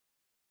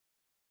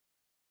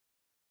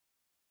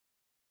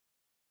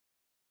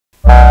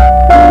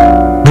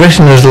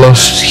Britain has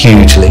lost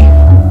hugely.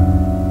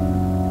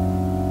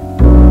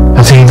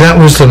 I think that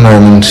was the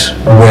moment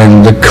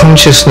when the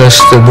consciousness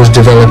that was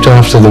developed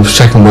after the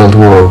Second World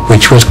War,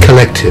 which was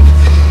collective,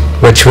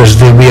 which was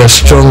that we are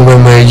strong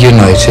when we're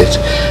united,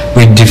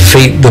 we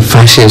defeat the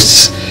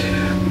fascists,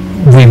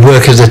 we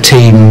work as a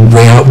team,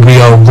 we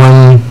are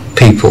one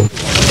people.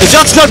 If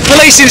that's not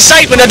police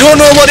incitement, I don't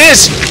know what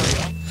is.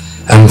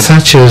 And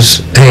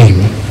Thatcher's aim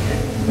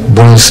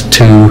was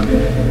to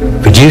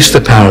reduce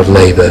the power of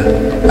Labour,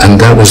 and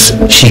that was,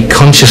 she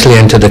consciously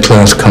entered a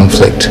class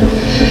conflict.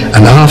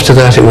 And after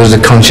that it was the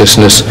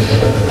consciousness,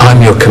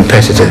 I'm your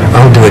competitor,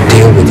 I'll do a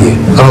deal with you,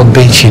 I'll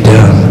beat you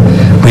down.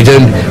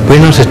 We're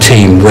not a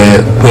team,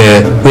 we're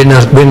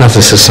not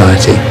a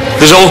society.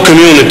 There's all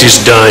communities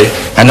die.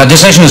 And a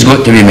decision's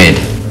got to be made.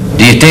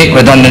 Do you take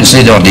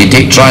redundancy or do you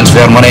take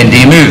transfer money and do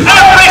you move?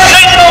 Every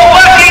single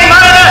working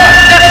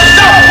man to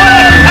stop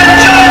work and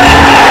join.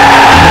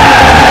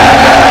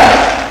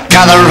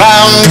 Gather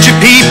round, you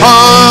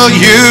people,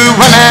 you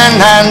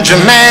women and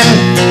your men.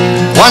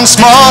 Once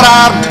more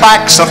our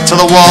backs up to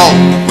the wall,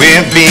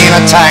 we've been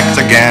attacked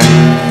again.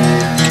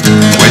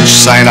 Which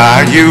side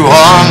are you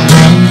on?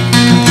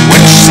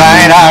 Which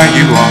side are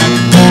you on?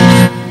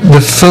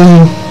 The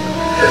film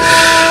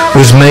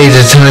was made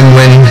at a time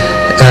when,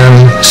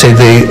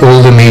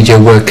 all the media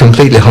were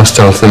completely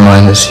hostile to the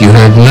miners. You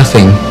heard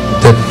nothing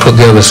that put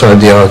the other side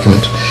of the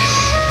argument.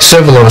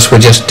 Several of us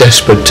were just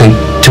desperate to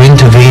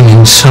intervene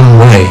in some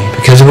way,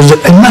 because it was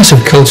a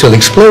massive cultural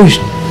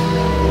explosion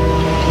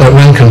at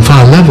rank and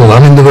file level.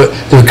 I mean, there were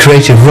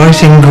creative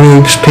writing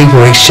groups,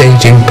 people were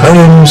exchanging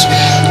poems,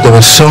 there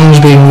were songs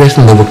being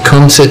written, there were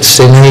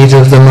concerts in aid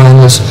of the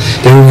miners.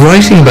 They were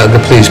writing about the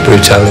police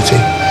brutality,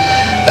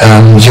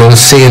 you'll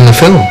see in the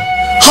film.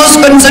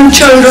 Husbands and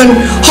children,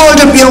 hold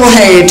up your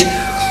head,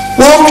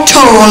 walk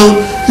tall,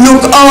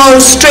 look all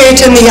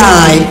straight in the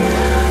eye,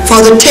 for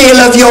the tale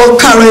of your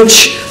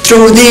courage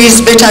through these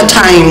bitter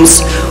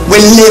times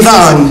will live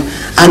on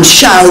and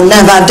shall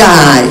never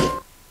die.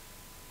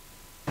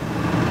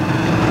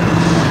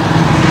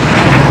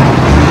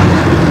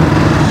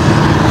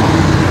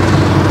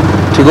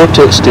 To go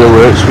to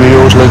steelworks, we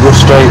usually go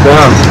straight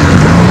down,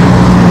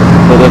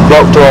 but they've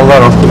blocked all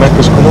that off to make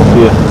us come up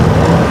here.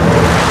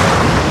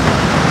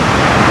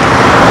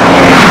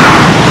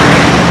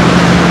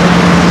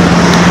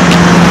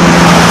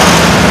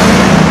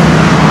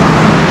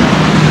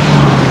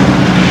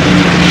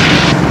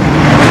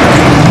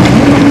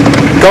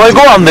 Can we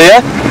go on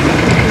there?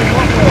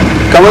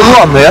 Can we go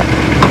on there?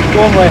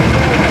 Go on where?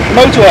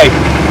 Motorway?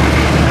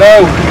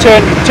 No,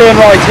 turn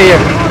right here.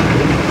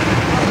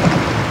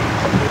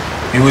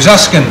 He was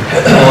asking,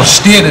 or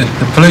stated,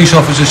 the police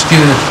officer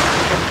stated,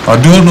 I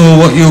don't know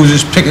what you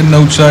is picking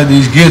outside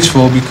these gates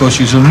for because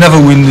you shall never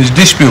win this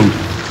dispute.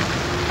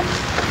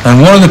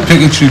 And one of the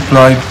pickets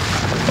replied,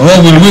 oh,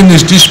 we'll win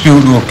this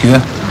dispute, okay,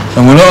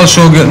 and we'll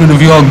also get rid of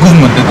your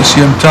government at the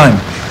same time.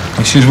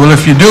 He says, well,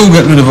 if you do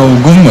get rid of our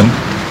government,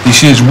 he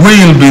says,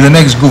 we'll be the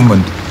next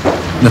government.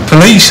 The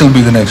police will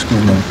be the next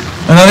government.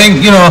 And I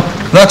think,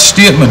 that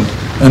statement,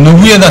 and the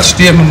way that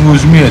statement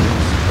was made,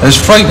 has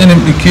frightening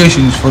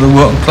implications for the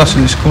working class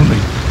of this country.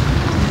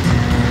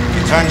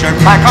 You turned your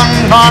back on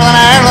Northern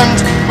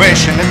Ireland,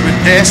 wishing it would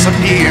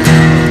disappear.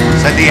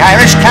 Said the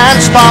Irish can't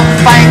stop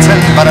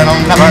fighting, but it'll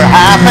never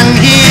happen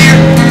here.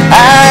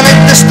 And it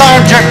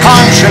disturbed your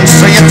conscience,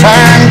 so you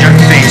turned your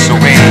face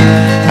away.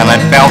 And let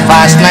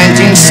Belfast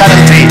 1970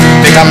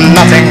 become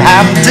nothing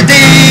half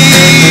today.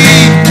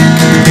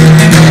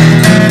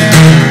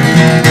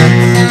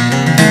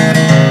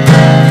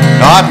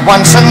 Not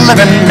once in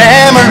living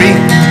memory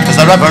has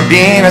there ever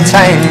been a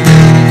time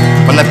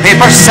when the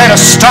paper said a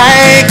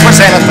strike was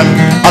anything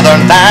other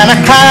than a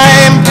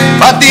crime,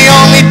 but they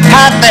only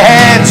pat the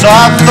heads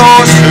of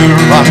those who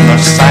run their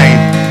side.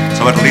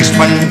 So at least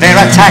when they're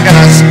attacking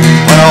us,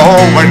 we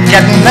know we're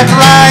getting it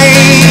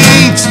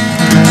right.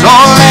 So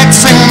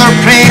let's sing their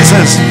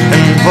praises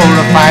and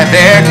glorify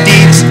their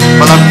deeds,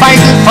 for they're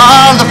fighting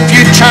for the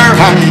future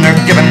and they're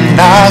giving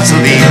us a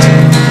lead.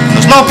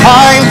 There's no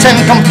point in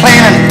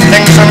complaining,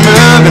 things are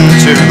moving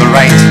to the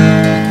right,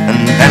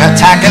 and then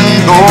attacking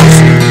those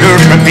who're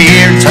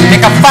prepared to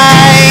make a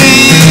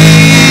fight.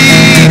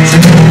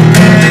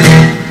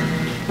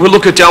 We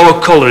look at our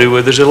colliery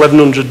where there's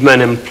 1,100 men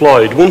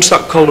employed. Once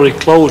that colliery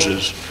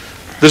closes,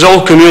 there's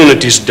all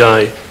communities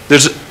die.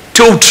 There's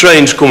 2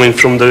 trains coming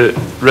from the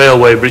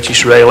railway,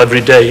 British Rail,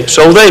 every day,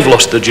 so they've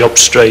lost their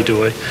jobs straight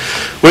away.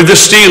 With the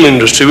steel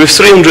industry, with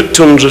 300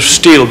 tonnes of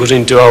steel goes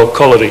into our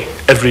colliery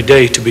every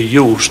day to be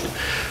used.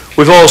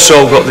 We've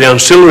also got the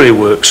ancillary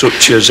work,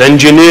 such as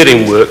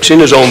engineering works in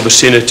his own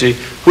vicinity,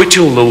 which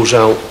will lose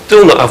out.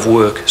 They'll not have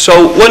work.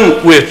 So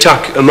when we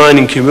attack a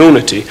mining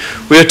community,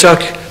 we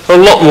attack a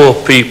lot more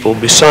people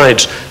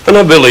besides, and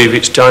I believe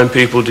it's time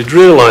people did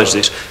realise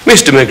this.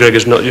 Mr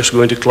McGregor's not just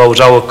going to close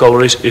our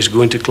collieries, he's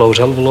going to close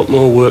a hell of a lot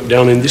more work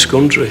down in this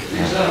country.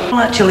 Well,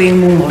 actually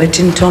in Woomble, it's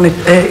in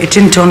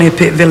Tony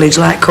Pit village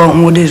like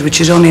Cortonwood is, which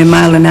is only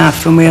 1.5 miles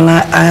from where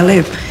I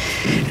live.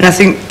 And I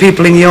think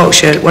people in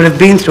Yorkshire would have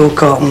been through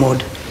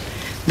Cortonwood.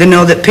 They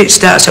know that pit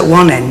starts at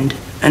one end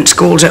and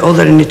school's at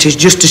other, and it is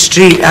just a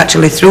street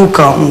actually through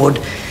Cortonwood.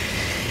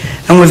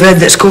 And we've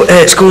heard that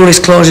school is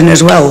closing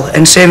as well,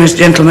 and same as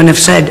gentlemen have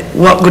said,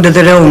 what good are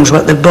their homes,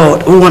 what they've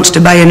bought? Who wants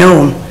to buy an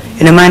home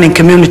in a mining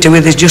community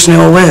where there's just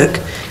no work,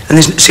 and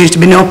there seems to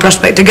be no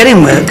prospect of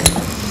getting work?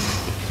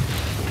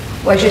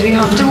 Why should we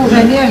have to move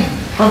in here?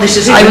 Well, this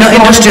is it. I'm not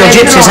industrial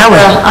gypsies, are we?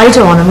 I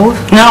don't want to move.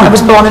 No. I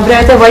was born and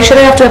bred there. Why should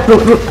I have to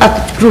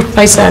uproot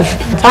myself?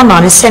 That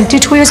man is 72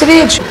 years of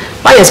age.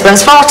 My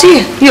husband's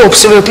 40. He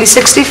hopes to work till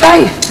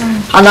 65.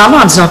 And that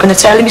man's not going to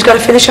tell him he's got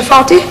to finish at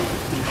 40.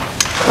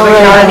 Well,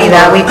 not only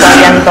that, we've got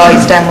young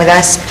boys down with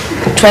us,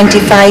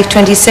 25,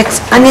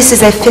 26, and this is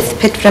their 5th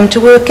pit for them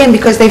to work in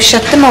because they've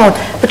shut them all.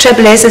 The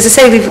trouble is, as I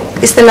say,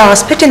 it's the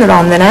last pit in the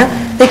Rhondda now.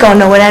 They got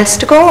nowhere else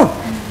to go.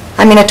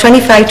 I mean, at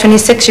 25,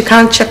 26, you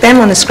can't chuck them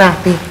on the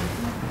scrappy.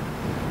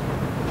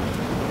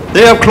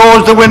 They have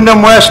closed the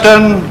Wyndham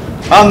Western,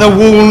 and the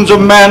wounds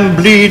of men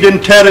bleed in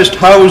terraced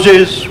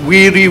houses,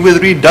 weary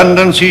with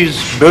redundancies,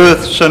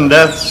 births and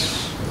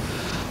deaths.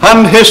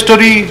 And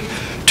history,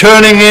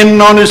 turning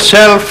in on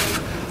itself,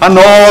 and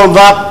all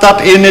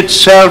that in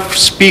itself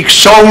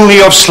speaks only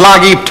of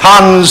slaggy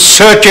tons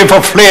searching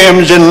for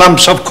flames in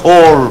lumps of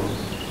coal.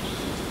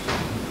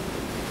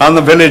 And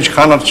the village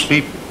cannot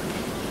sleep,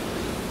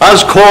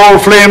 as coal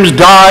flames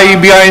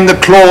die behind the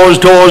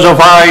closed doors of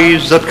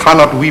eyes that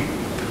cannot weep.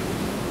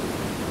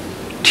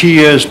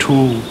 Tears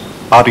too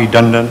are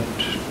redundant.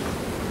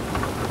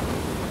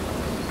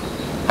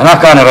 And I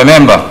can't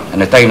remember in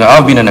the time that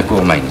I've been in the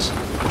coal mines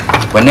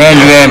when the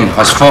NUM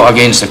has fought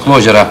against the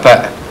closure of a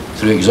pit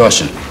through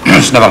exhaustion.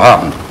 It's never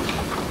happened.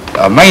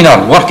 A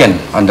miner working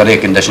under air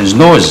conditions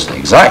knows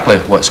exactly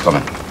what's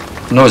coming,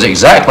 knows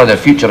exactly the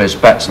future of his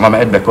pit's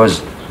limited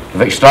because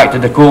they've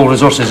extracted the coal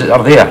resources that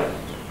are there.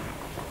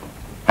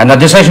 And a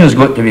decision's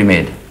got to be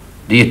made.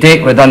 Do you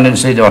take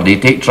redundancy or do you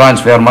take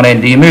transfer money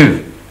and do you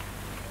move?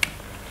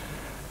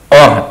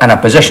 Or in a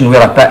position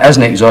where a pit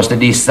isn't exhausted,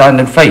 do you stand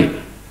and fight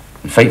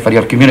for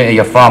your community,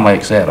 your family,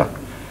 etc.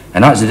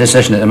 And that's the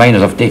decision that the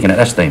miners have taken at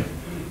this time.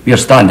 We're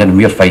standing and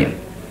we're fighting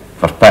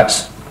for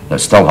pits that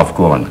still have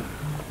coal in them.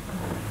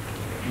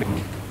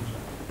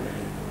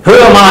 Who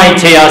am I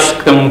to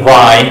ask them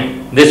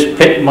why this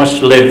pit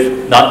must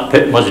live, that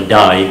pit must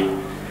die?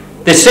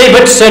 They say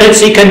but sir,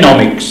 it's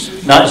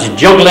economics, that's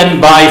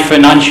juggling by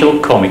financial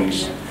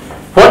comics.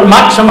 What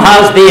maxim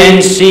has the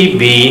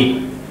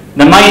NCB,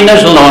 the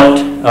miners' lot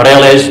or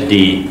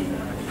LSD?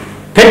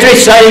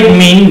 Pitricide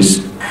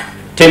means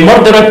to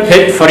murder a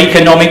pit for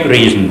economic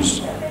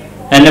reasons.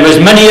 And there was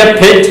many a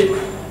pit,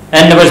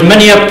 and there was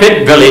many a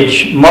pit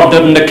village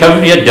murdered in the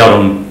county of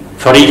Durham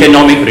for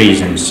economic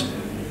reasons.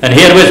 And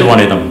here was one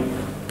of them.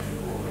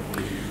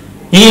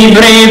 Ye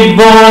brave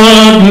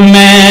bold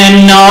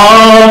men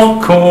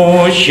of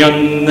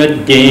caution,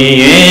 the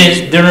day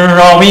is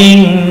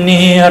drawing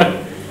near.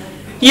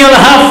 You'll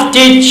have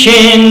to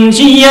change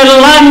your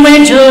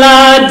language,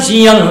 lads,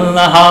 you'll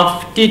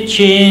have to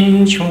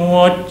change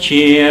what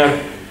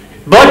cheer.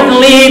 But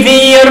leave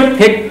your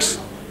picks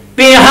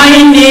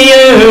behind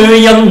you,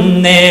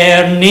 you'll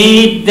ne'er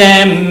need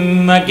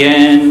them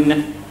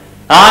again.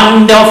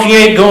 And off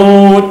you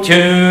go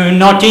to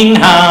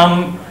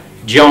Nottingham,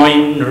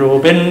 join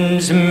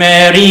Robin's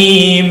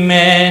merry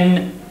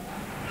men.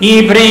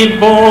 Ye brave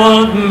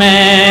bold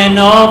men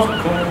of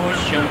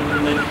caution,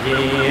 the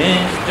day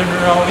is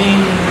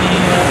drawing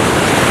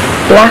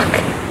near.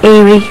 Black,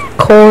 eerie,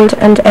 cold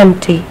and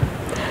empty,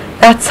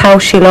 that's how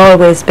she'll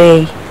always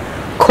be.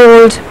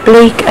 Cold,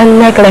 bleak and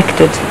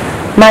neglected,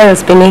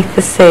 miles beneath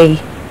the sea.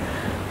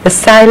 The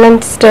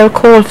silent, still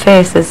coal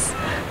faces,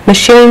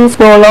 machines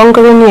no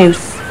longer in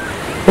use,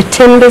 the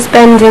timbers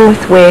bending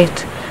with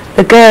weight,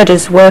 the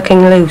girders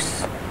working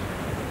loose.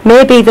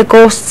 Maybe the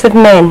ghosts of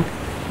men,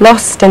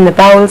 lost in the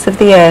bowels of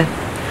the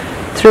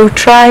earth, through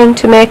trying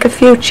to make a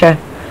future,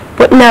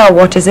 but now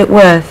what is it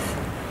worth?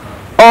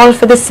 All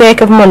for the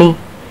sake of money,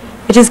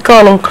 it is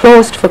gone and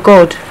closed for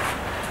good,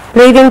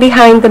 leaving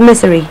behind the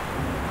misery,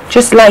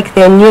 just like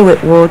they knew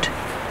it would.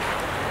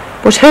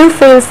 But who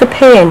feels the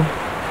pain?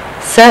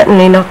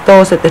 Certainly not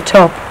those at the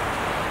top.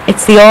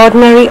 It's the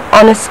ordinary,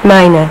 honest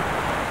miner,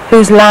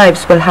 whose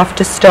lives will have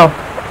to stop.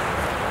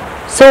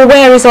 So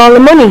where is all the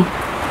money?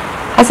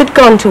 Has it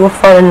gone to a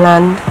foreign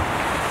land,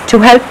 to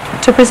help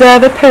to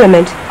preserve a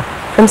pyramid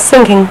from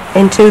sinking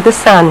into the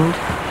sand?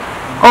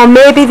 Or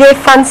maybe they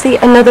fancy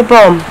another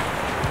bomb,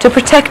 to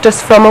protect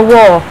us from a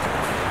war.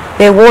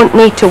 They won't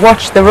need to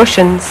watch the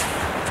Russians,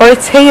 for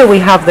it's here we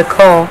have the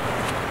core.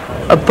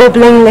 A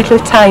bubbling little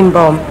time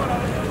bomb.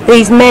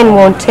 These men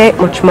won't take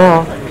much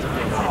more.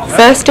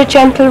 First a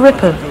gentle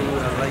ripple,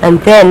 and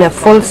then a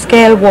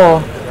full-scale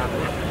war.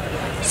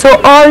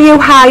 So all you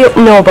high-up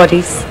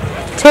nobodies,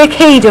 take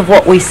heed of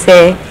what we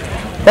say.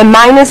 The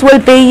miners will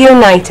be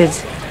united,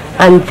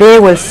 and they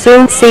will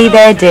soon see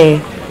their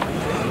day.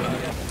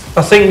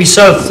 I think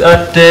myself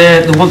that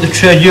they want the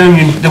trade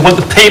union, they want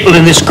the people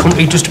in this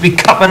country just to be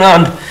cap in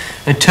hand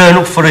and turn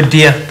up for a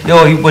day.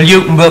 Well,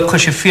 you can work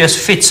because your face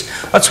fits.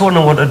 That's what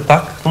I wanted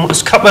back. I want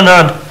us cap in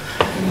hand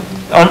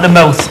and the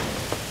mouth.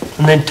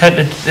 and they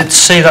intend to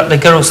see that they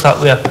get us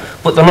that way,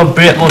 but they're not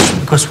break us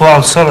because we're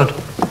all solid.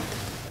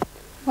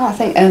 Well, I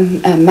think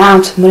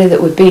amount of money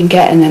that we've been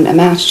getting and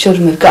amount of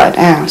children we've got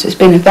out, it's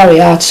been a very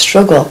hard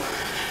struggle.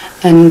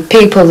 And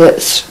people that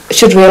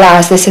should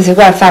realise this, if they've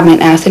got a family in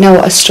the house, they know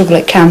what a struggle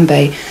it can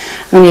be.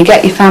 When you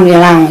get your family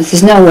allowance,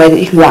 there's no way that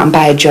you can go out and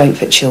buy a joint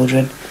for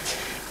children.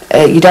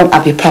 You don't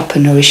have your proper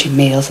nourishing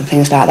meals and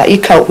things like that. You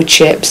cope with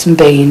chips and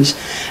beans,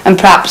 and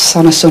perhaps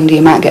on a Sunday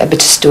you might get a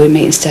bit of stewing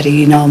meat instead of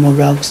your normal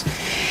roast.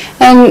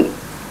 And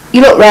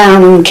you look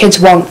round and kids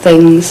want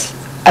things,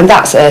 and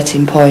that's a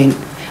hurting point.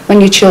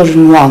 When your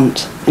children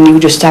want and you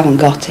just haven't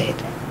got it.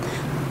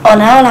 All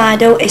I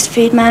do is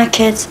feed my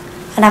kids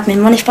and have my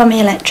money for my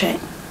electric.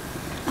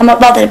 I'm not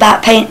bothered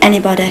about paying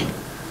anybody.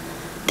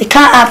 They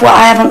can't have what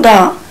I haven't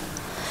got.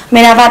 I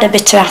mean, I've had a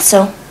bit of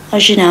hassle,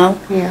 as you know.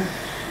 Yeah.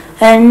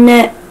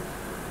 And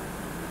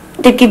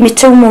they give me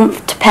 2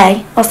 months to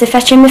pay, or they're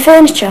fetching my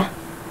furniture.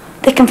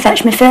 They can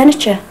fetch my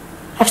furniture.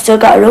 I've still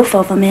got a roof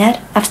over my head,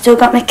 I've still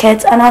got my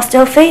kids, and I'll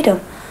still feed them.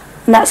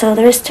 And that's all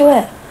there is to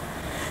it.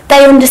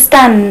 They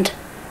understand.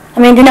 I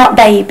mean, they're not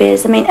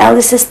babies. I mean,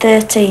 eldest is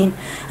 13,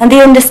 and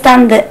they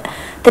understand that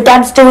the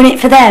dad's doing it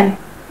for them.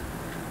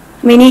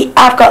 I mean,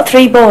 I've got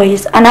 3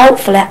 boys, and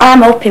hopefully,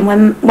 I'm hoping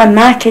when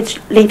my kids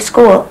leave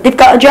school, they've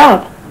got a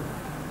job.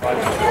 Come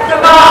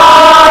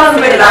on,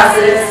 my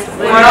lasses,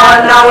 we're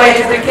on our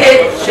way to the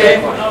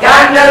kitchen.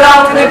 Gang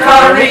along to the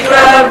Curry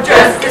Club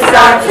just to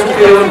start some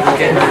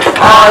cooking.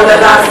 All the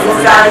lasses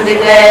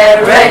standing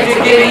there, ready to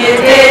give you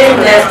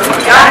dinner.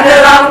 Gang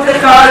along to the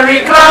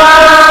Curry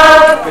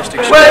Club.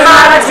 We're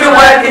hard to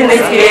work in the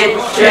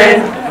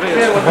kitchen.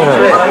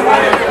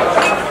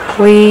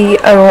 We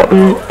are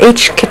open,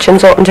 each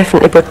kitchen's open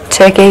differently, but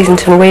take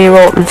Easington, we're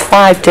open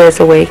 5 days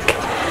a week,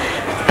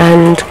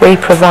 and we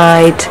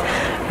provide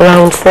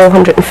around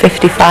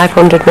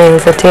 450-500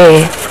 meals a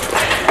day,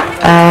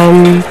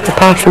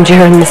 apart from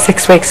during the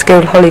 6-week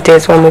school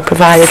holidays when we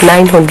provided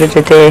 900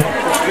 a day.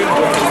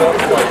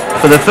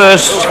 For the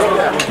first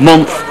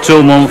month,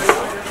 2 months,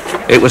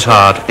 it was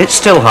hard. It's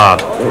still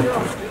hard,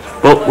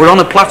 but we're on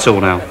a plateau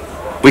now.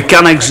 We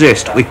can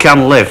exist, we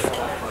can live.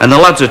 And the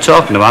lads are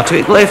talking about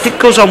it. If it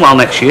goes on well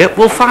next year,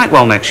 we'll fight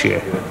well next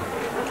year.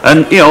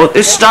 And, you know,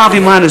 this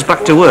starving man is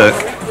back to work.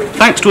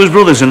 Thanks to his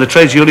brothers in the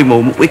trades union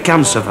movement, we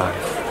can survive.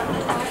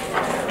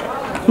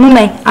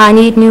 Mummy, I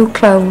need new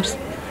clothes.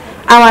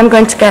 How I'm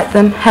going to get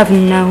them,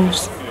 heaven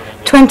knows.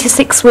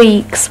 26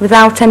 weeks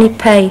without any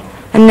pay,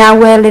 and now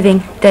we're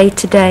living day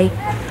to day.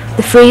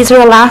 The freezer,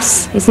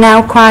 alas, is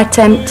now quite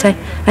empty,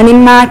 and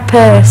in my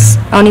purse,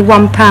 only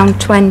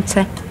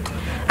 £1.20.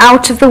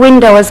 Out of the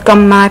window has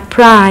gone my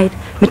pride.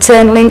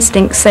 Maternal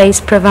instinct says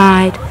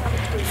provide.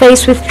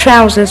 Faced with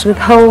trousers with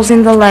holes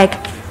in the leg,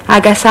 I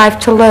guess I've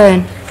to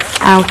learn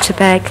how to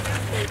beg.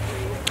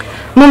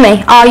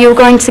 Mummy, are you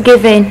going to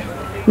give in?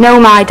 No,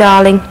 my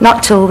darling,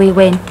 not till we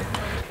win.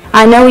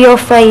 I know your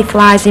faith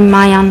lies in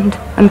my hand,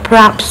 and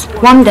perhaps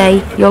one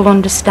day you'll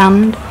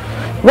understand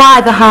why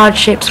the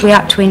hardships we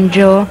had to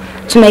endure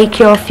to make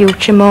your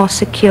future more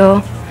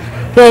secure.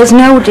 There's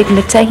no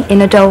dignity in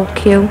a dole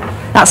queue.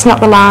 That's not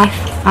the life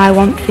I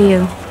want for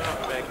you.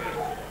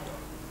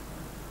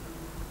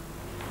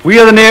 We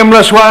are the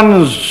nameless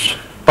ones,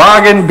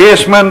 bargain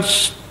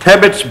basements,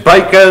 Tebbits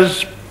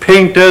bikers,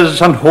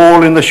 painters and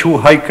hole-in-the-shoe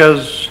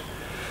hikers.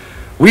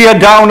 We are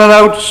down and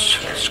outs,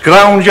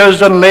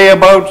 scroungers and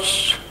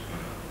layabouts,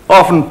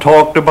 often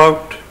talked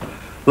about.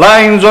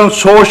 Lines on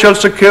social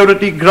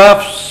security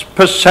graphs,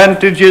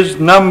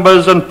 percentages,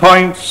 numbers and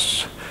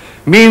points,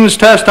 means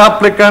test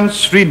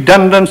applicants,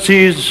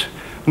 redundancies,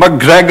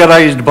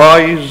 McGregorized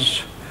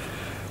boys.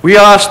 We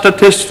are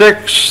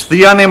statistics,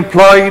 the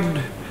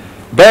unemployed,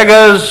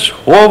 beggars,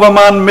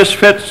 overman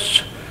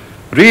misfits,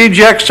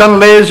 rejects and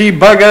lazy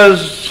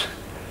buggers,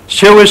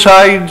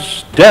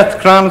 suicides,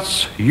 death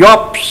grants,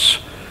 yops,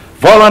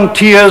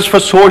 volunteers for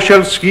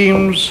social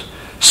schemes,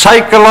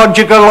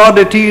 psychological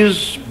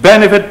oddities,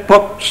 benefit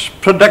books,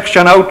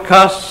 production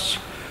outcasts,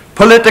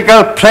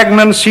 political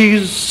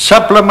pregnancies,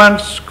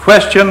 supplements,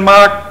 question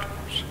marks,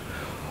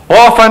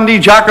 orphaned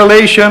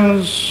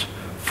ejaculations,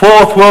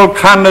 fourth world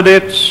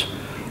candidates,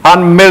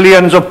 and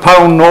millions of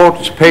pound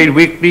notes paid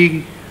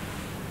weekly.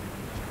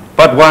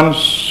 But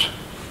once,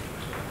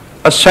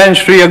 a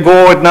century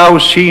ago it now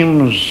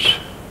seems,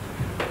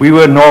 we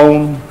were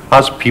known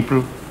as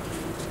people.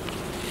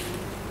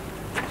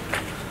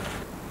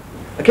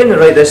 I came to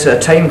write this at a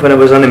time when I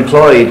was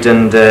unemployed,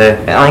 and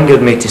it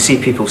angered me to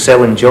see people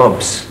selling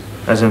jobs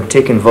as in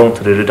taking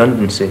voluntary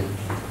redundancy.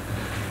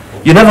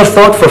 You never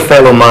thought for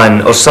fellow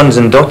man or sons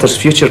and daughters'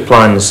 future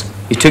plans.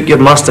 You took your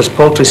master's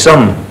paltry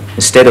sum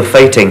instead of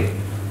fighting.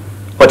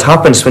 What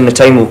happens when the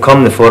time will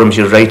come, the forums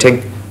you're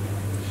writing?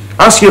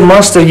 Ask your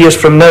master years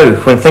from now,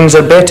 when things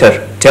are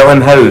better, tell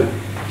him how.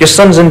 Your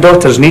sons and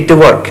daughters need to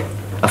work,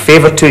 a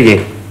favour to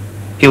you.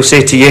 He'll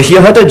say to you, you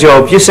had a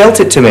job, you sold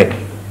it to me.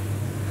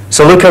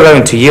 So look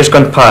around to years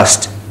gone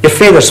past. Your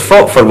fathers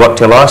fought for work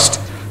to last,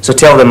 so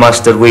tell the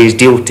master ways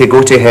deal to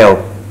go to hell,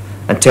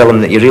 and tell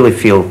him that you really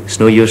feel it's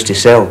no yours to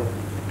sell.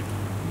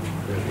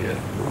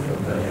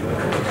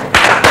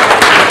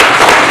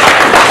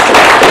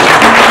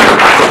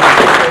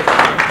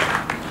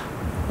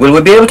 Will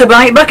we be able to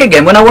buy it back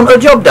again when I want a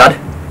job, Dad?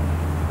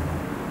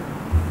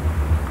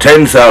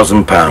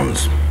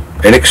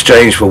 £10,000 in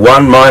exchange for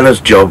one miner's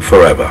job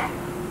forever.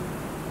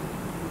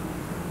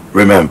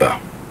 Remember,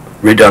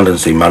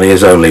 redundancy money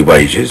is only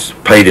wages,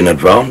 paid in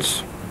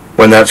advance.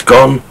 When that's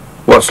gone,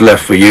 what's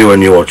left for you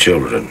and your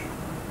children?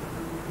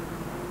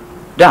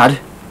 Dad?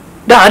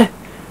 Dad?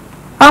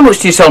 How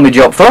much do you sell me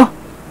job for?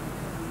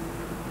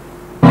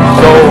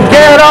 So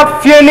get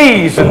off your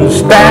knees and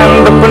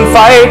stand up and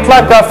fight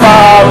like our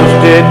fathers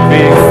did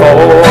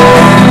before.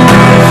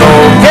 So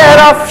get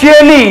off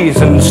your knees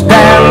and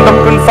stand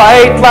up and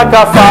fight like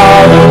our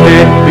fathers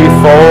did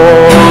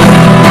before.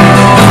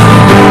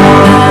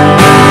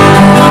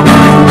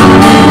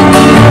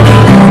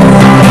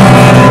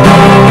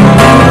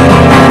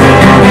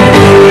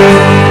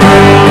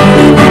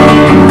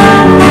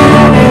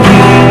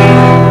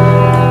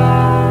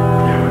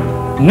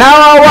 Now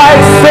our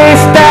wives say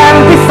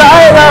stand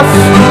beside us,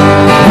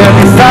 they're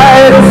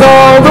beside us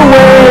all the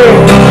way,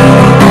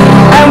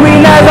 and we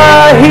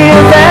never hear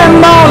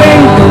them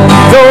moaning,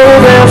 though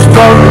they're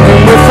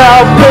struggling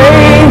without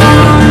pay.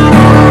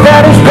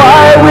 That is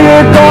why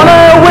we're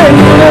gonna win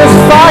this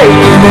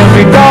fight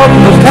every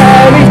darkest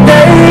hairy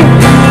day.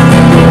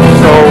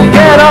 So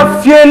get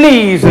off your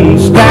knees and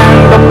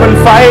stand up and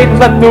fight,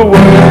 let the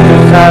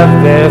workers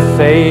have their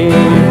say.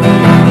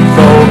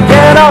 So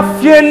get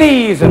off your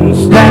knees and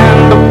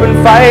stand up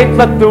and fight,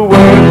 let the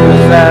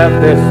workers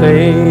have their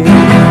say.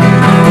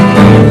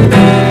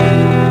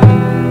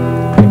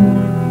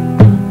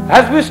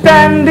 As we're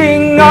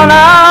standing on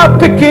our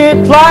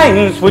picket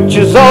lines, which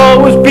has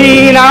always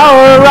been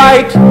our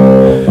right,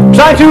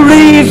 trying to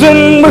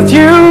reason with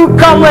you,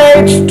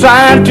 comrades,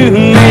 trying to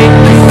make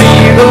you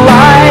see the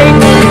light.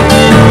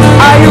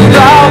 Are you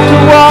proud to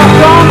walk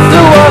on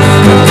through us,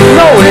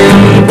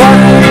 knowing what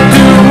we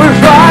do is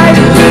right?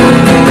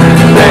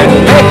 Then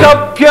make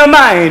up your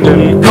mind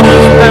and come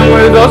stand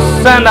with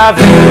us and our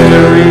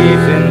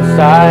victories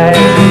inside.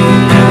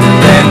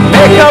 Then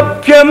make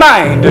up your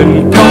mind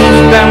and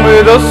come stand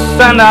with us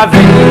and our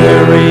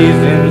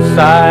victories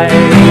inside.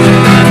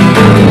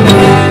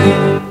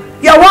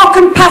 You're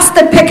walking past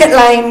the picket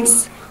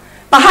lines,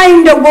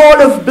 behind a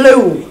wall of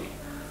blue,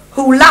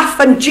 who laugh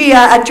and jeer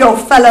at your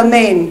fellow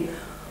men,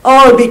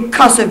 all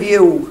because of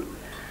you.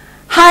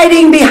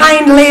 Hiding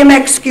behind lame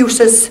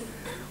excuses,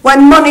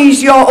 when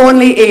money's your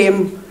only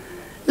aim,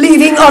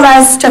 leaving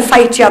others to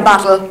fight your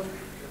battle,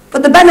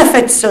 but the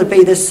benefits will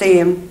be the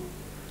same.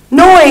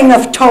 Knowing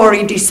of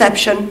Tory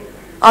deception,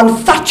 on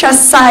Thatcher's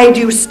side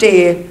you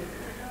stay,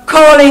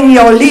 calling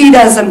your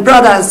leaders and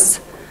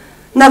brothers,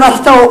 never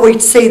thought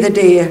we'd see the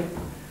day.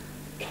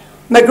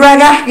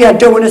 McGregor, you're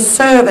doing a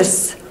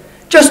service.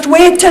 Just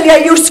wait till your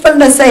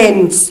usefulness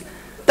ends.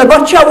 The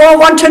butcher won't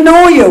want to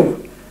know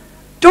you.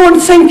 Don't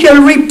think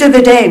you'll reap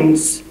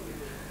dividends.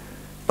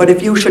 But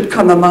if you should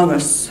come among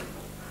us,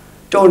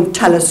 don't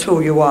tell us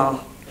who you are,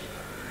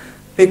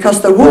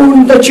 because the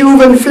wound that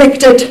you've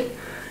inflicted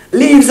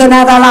leaves an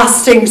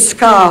everlasting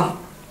scar.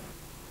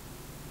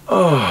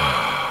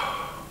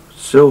 Oh,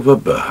 silver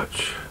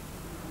birch.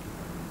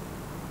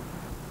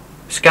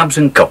 Scabs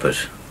and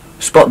coppers.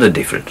 Spot the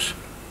difference.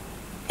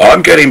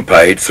 I'm getting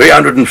paid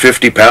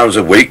 £350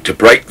 a week to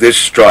break this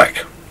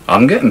strike.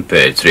 I'm getting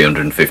paid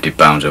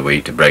 £350 a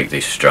week to break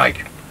this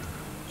strike.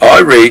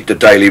 I read the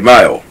Daily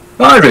Mail.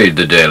 I read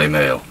the Daily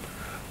Mail.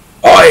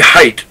 I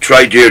hate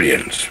trade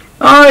unions.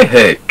 I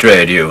hate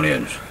trade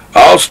unions.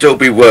 I'll still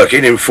be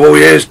working in 4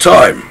 years'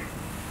 time.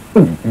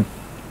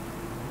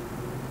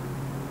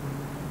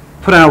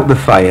 Put out the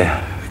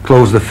fire,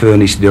 close the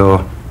furnace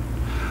door.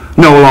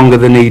 No longer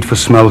the need for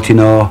smelting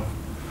ore.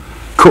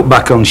 Cut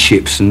back on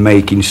ships and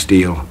making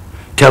steel.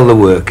 Tell the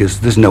workers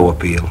there's no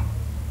appeal.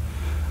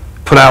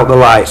 Put out the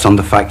lights on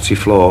the factory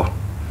floor.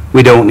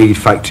 We don't need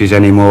factories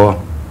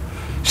anymore.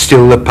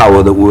 Still the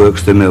power that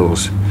works the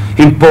mills.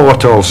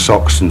 Import all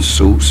socks and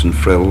suits and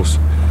frills.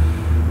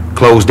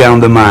 Close down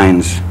the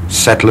mines,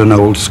 settle an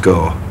old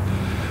score.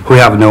 We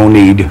have no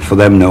need for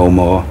them no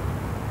more.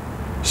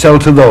 Sell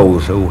to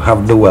those who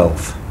have the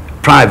wealth.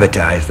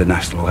 Privatise the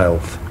national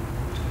health.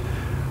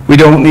 We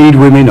don't need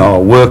women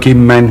or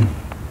working men.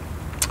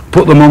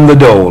 Put them on the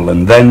dole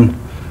and then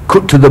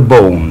cut to the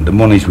bone the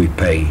monies we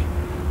pay.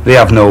 They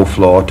have no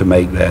floor to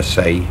make their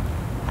say.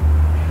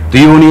 The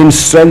union's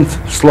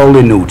strength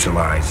slowly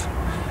neutralise.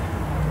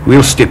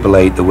 We'll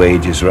stipulate the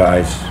wages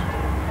rise.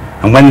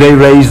 And when they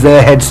raise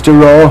their heads to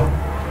roar,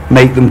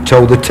 make them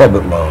toe the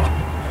Tebet law.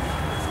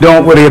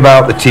 Don't worry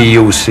about the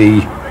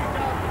TUC.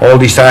 All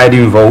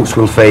deciding votes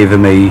will favour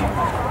me.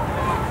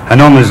 An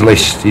honours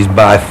list is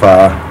by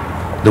far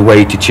the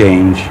way to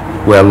change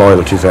where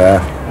loyalties are.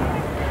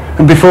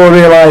 And before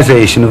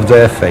realisation of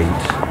their fate,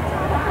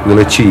 we'll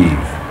achieve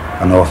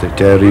an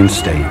authoritarian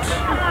state.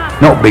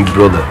 Not Big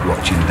Brother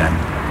watching them,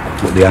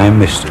 but the Iron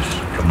Mistress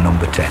from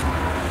number 10.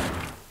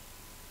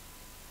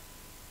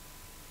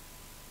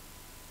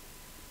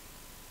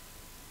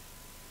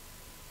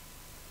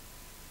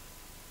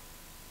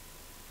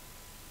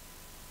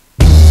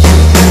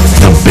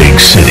 The big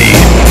city